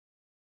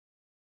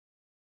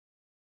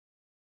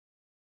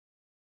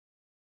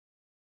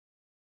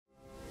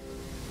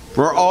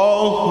For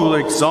all who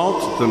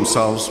exalt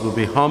themselves will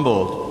be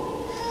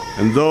humbled,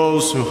 and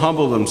those who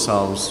humble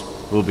themselves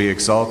will be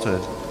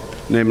exalted.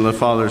 In the name of the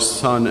Father,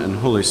 Son, and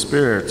Holy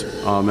Spirit.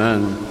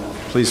 Amen.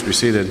 Please be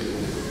seated.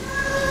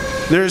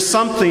 There is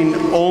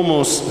something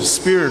almost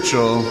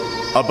spiritual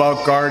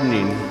about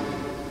gardening.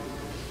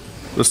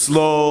 The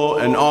slow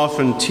and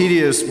often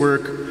tedious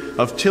work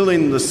of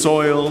tilling the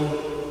soil,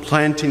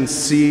 planting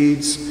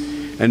seeds,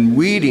 and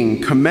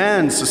weeding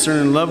commands a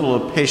certain level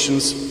of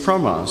patience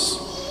from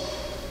us.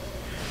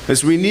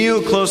 As we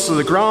kneel close to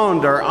the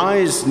ground, our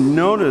eyes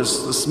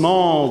notice the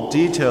small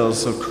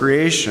details of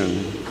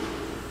creation,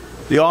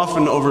 the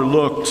often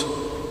overlooked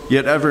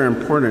yet ever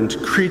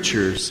important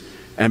creatures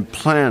and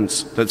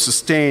plants that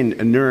sustain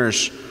and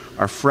nourish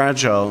our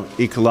fragile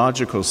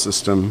ecological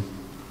system.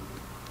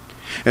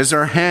 As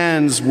our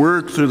hands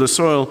work through the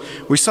soil,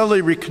 we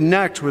suddenly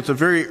reconnect with the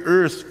very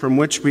earth from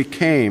which we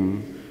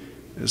came.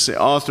 As the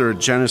author of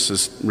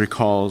Genesis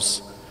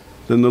recalls,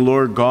 then the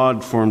Lord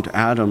God formed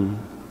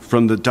Adam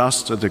from the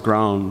dust of the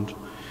ground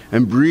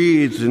and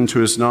breathed into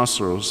his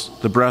nostrils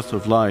the breath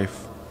of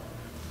life,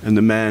 and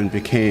the man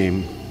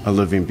became a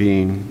living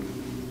being.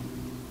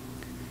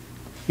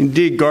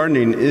 Indeed,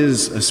 gardening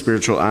is a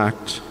spiritual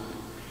act.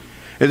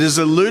 It is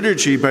a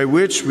liturgy by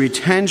which we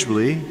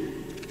tangibly,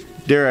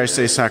 dare I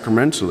say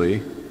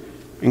sacramentally,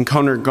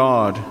 encounter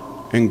God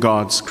and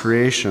God's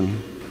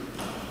creation.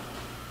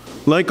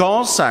 Like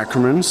all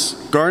sacraments,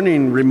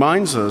 gardening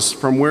reminds us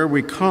from where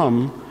we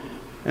come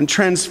and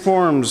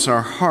transforms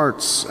our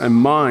hearts and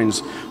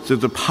minds through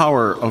the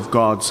power of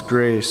God's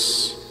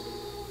grace.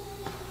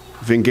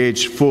 If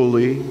engaged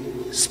fully,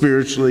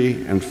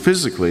 spiritually, and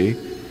physically,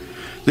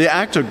 the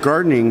act of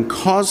gardening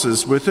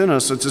causes within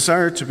us a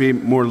desire to be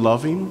more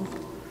loving,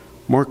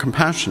 more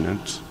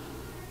compassionate,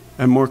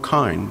 and more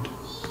kind.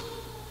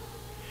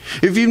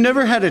 If you've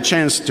never had a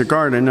chance to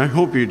garden, I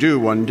hope you do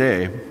one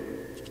day.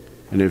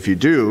 And if you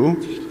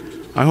do,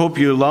 I hope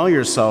you allow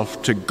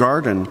yourself to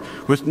garden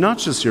with not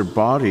just your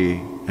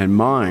body and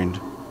mind,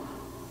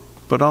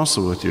 but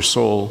also with your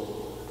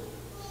soul.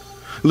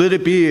 Let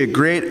it be a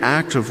great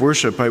act of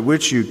worship by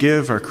which you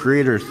give our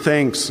Creator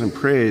thanks and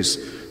praise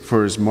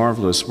for his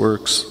marvelous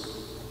works.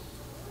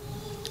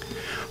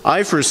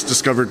 I first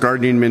discovered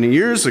gardening many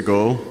years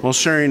ago while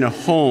sharing a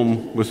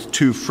home with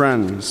two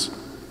friends.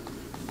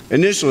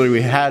 Initially,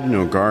 we had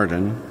no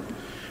garden,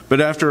 but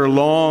after a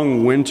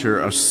long winter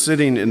of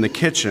sitting in the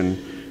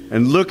kitchen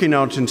and looking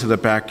out into the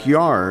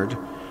backyard,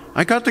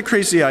 I got the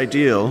crazy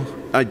idea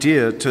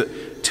to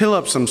till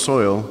up some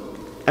soil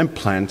and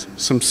plant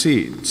some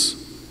seeds.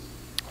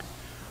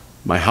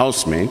 My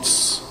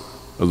housemates,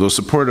 although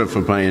supportive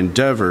of my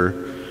endeavor,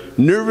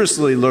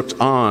 nervously looked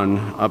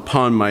on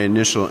upon my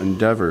initial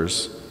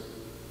endeavors.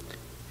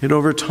 Yet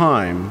over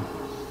time,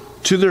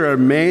 to their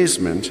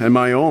amazement and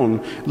my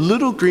own,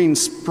 little green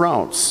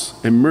sprouts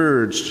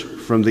emerged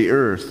from the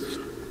earth.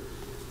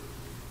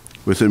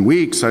 Within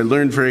weeks, I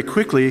learned very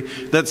quickly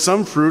that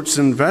some fruits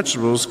and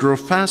vegetables grow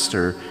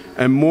faster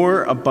and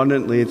more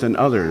abundantly than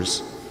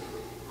others.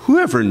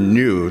 Whoever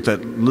knew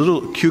that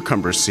little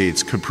cucumber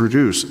seeds could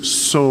produce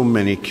so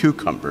many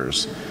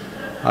cucumbers?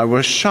 I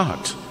was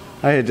shocked.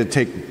 I had to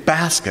take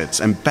baskets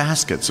and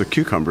baskets of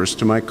cucumbers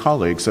to my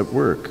colleagues at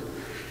work.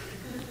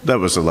 That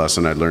was a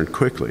lesson I learned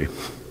quickly.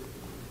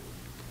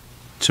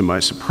 To my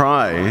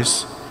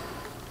surprise,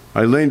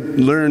 I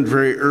learned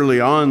very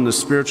early on the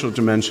spiritual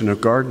dimension of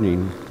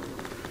gardening.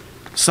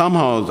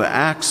 Somehow the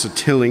acts of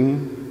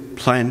tilling,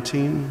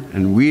 planting,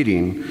 and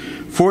weeding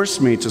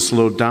forced me to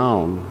slow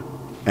down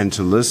and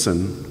to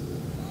listen.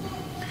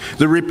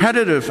 The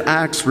repetitive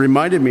acts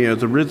reminded me of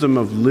the rhythm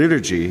of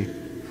liturgy,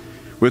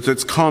 with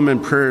its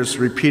common prayers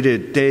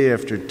repeated day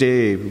after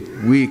day,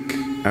 week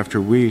after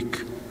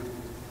week.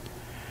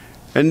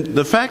 And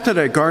the fact that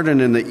I garden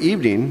in the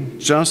evening,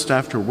 just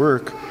after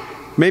work,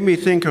 made me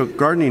think of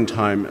gardening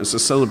time as a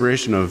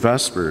celebration of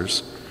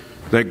Vespers,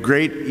 that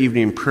great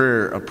evening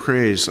prayer of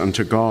praise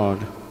unto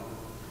God.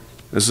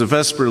 As the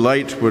Vesper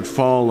light would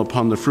fall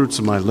upon the fruits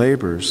of my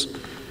labors,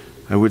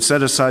 I would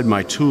set aside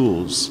my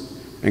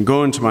tools and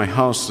go into my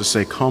house to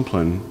say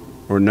Compline,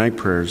 or night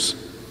prayers,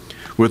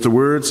 with the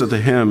words of the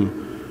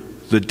hymn,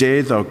 "The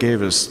day thou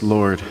gavest,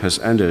 Lord, has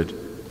ended,"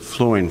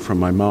 flowing from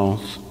my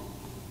mouth.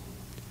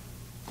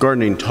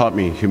 Gardening taught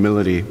me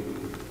humility.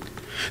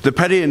 The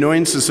petty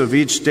annoyances of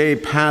each day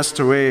passed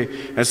away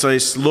as I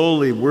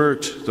slowly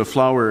worked the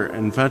flower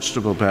and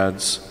vegetable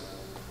beds.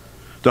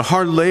 The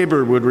hard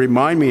labor would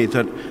remind me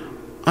that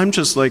I'm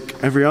just like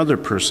every other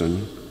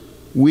person,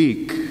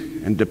 weak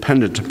and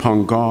dependent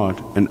upon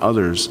God and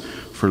others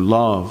for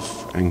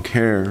love and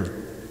care.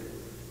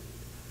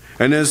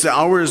 And as the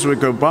hours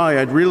would go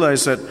by, I'd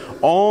realize that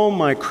all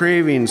my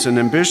cravings and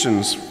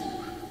ambitions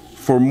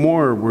for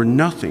more were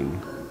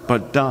nothing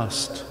but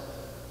dust.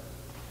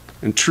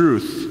 In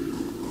truth,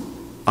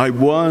 I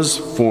was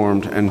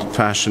formed and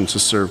fashioned to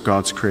serve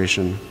God's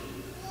creation.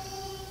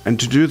 And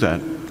to do that,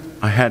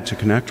 I had to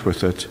connect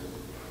with it.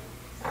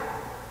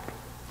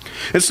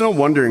 It's no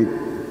wonder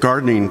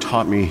gardening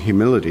taught me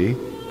humility.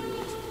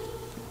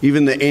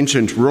 Even the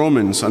ancient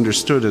Romans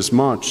understood as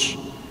much,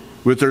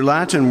 with their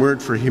Latin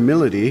word for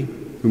humility,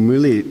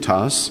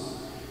 humilitas,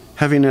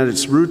 having at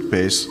its root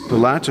base the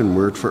Latin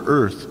word for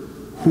earth,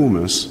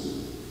 humus.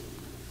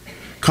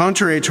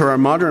 Contrary to our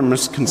modern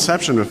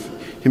misconception of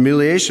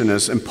humiliation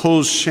as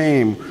imposed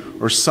shame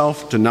or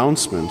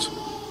self-denouncement,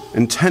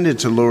 intended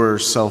to lower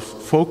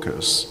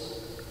self-focus,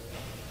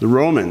 the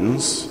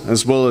Romans,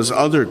 as well as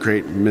other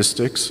great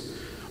mystics,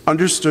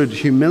 understood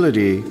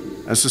humility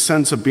as a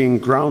sense of being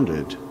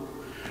grounded,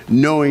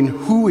 knowing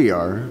who we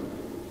are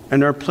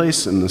and our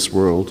place in this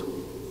world.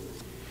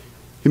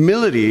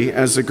 Humility,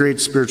 as the great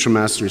spiritual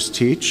masters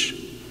teach,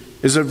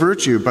 is a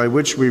virtue by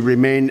which we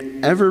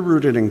remain ever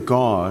rooted in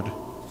God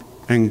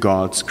and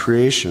God's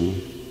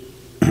creation.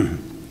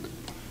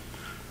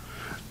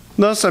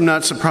 Thus, I'm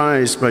not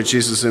surprised by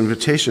Jesus'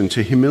 invitation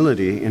to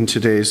humility in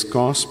today's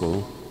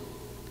gospel.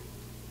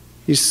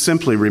 He's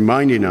simply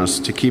reminding us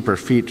to keep our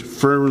feet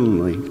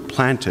firmly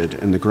planted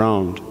in the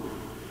ground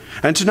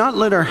and to not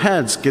let our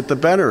heads get the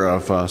better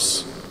of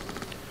us.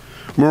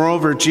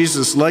 Moreover,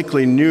 Jesus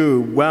likely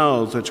knew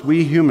well that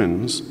we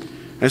humans,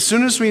 as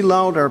soon as we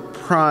allowed our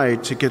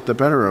pride to get the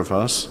better of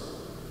us,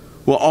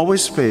 will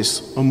always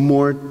face a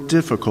more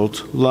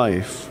difficult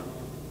life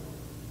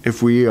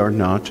if we are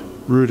not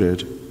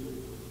rooted.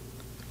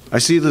 I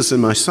see this in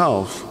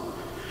myself.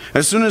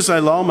 As soon as I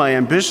allow my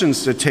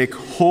ambitions to take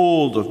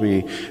hold of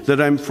me,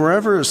 that I'm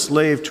forever a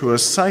slave to a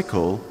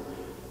cycle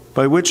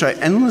by which I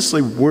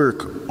endlessly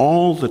work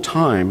all the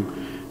time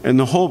in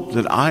the hope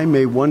that I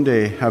may one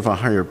day have a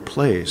higher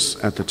place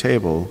at the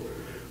table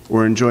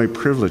or enjoy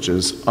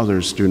privileges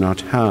others do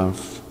not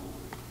have.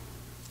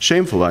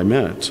 Shameful, I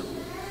admit,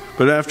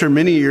 but after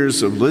many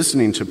years of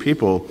listening to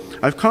people,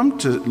 I've come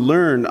to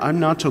learn I'm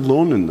not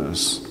alone in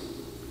this.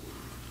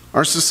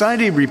 Our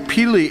society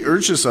repeatedly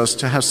urges us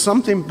to have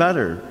something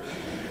better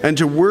and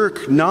to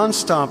work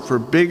nonstop for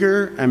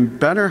bigger and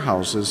better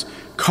houses,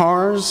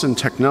 cars, and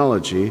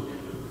technology,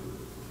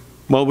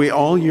 while we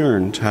all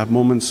yearn to have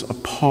moments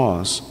of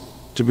pause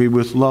to be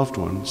with loved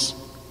ones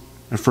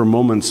and for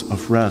moments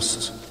of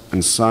rest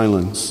and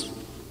silence.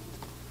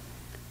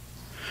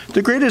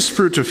 The greatest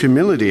fruit of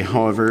humility,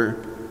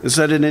 however, is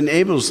that it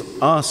enables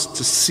us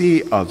to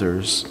see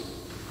others.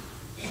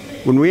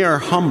 When we are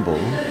humble,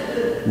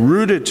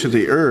 rooted to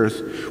the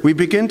earth, we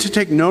begin to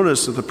take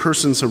notice of the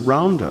persons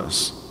around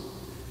us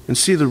and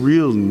see the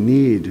real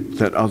need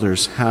that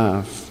others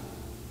have.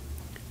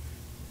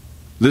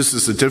 This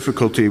is the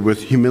difficulty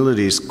with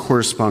humility's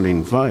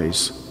corresponding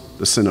vice,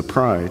 the sin of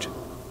pride.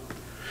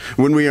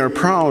 When we are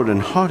proud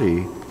and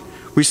haughty,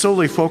 we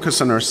solely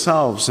focus on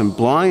ourselves and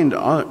blind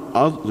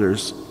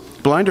ourselves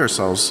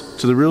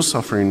to the real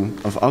suffering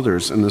of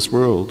others in this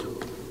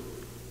world.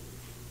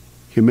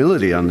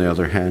 Humility, on the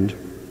other hand,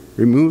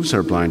 removes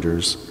our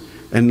blinders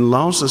and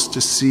allows us to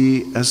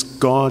see as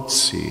God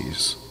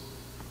sees,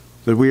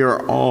 that we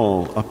are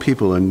all a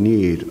people in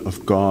need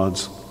of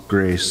God's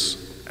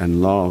grace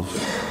and love.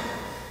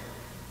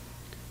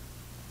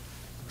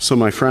 So,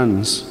 my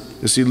friends,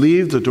 as you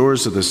leave the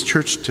doors of this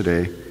church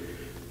today,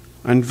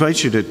 I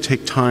invite you to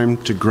take time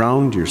to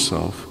ground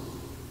yourself.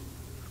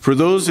 For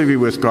those of you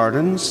with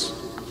gardens,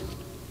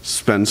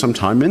 spend some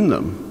time in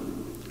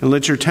them, and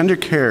let your tender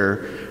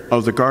care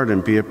of the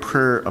garden be a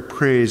prayer of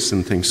praise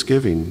and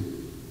thanksgiving.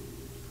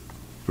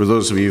 For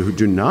those of you who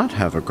do not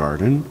have a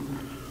garden,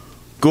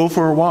 go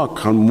for a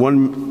walk on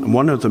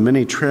one of the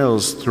many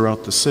trails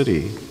throughout the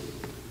city.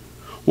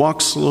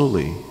 Walk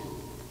slowly.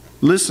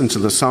 Listen to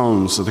the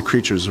sounds of the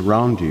creatures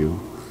around you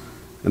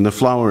and the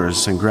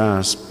flowers and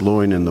grass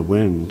blowing in the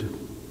wind.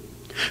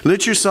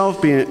 Let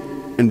yourself be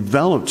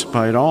enveloped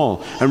by it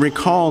all and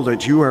recall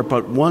that you are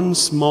but one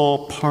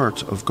small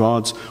part of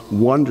God's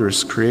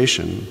wondrous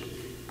creation.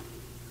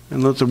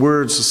 And let the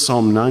words of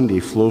Psalm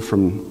 90 flow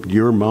from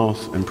your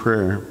mouth in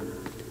prayer.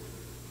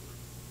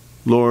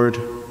 Lord,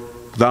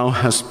 thou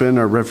hast been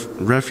a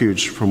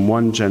refuge from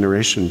one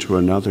generation to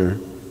another.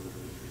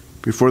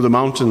 Before the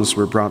mountains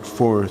were brought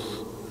forth,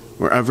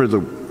 wherever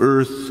the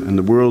earth and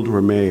the world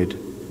were made,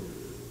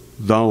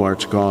 thou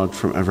art God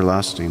from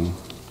everlasting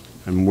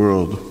and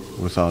world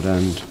without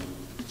end.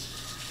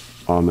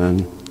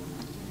 Amen.